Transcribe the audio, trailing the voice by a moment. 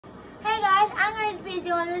I'm going to be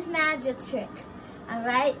doing this magic trick.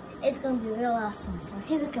 Alright? It's going to be real awesome. So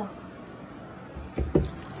here we go.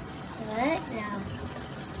 Alright, now.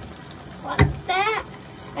 Like that.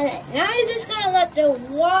 Alright, now you're just going to let the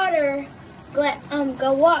water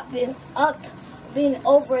go up, being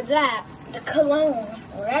over that, the cologne,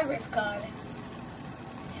 whatever it's called.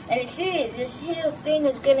 And you see, this whole thing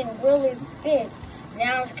is getting really big.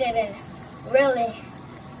 Now it's getting really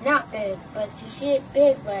not big, but you see it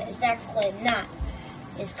big, but it's actually not.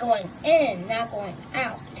 It's going in, not going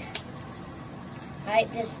out. Right,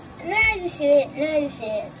 now you see it, now you see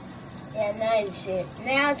it. Yeah, now you see it.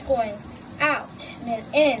 Now it's going out, and then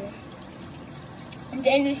in. And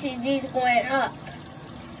then you see these going up.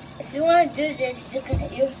 If you want to do this, you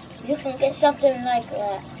can get something like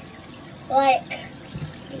that. Like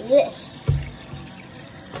this.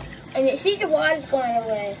 And you see the water's going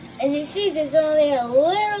away. And you see there's only a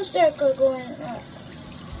little circle going up.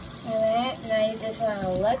 Alright, now you just want to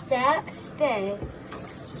let that stay.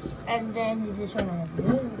 And then you just want to do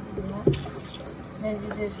that. Then you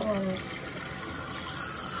just want to...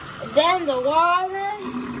 Then the water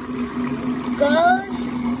goes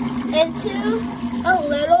into a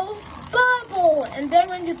little bubble. And then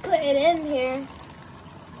when you put it in here,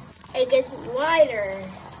 it gets lighter.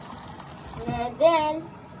 And then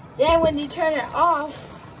when you turn it off,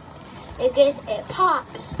 it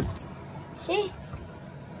pops. See?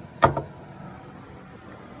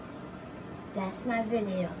 That's my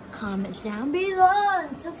video. Comment down below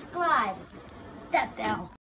and subscribe. That bell.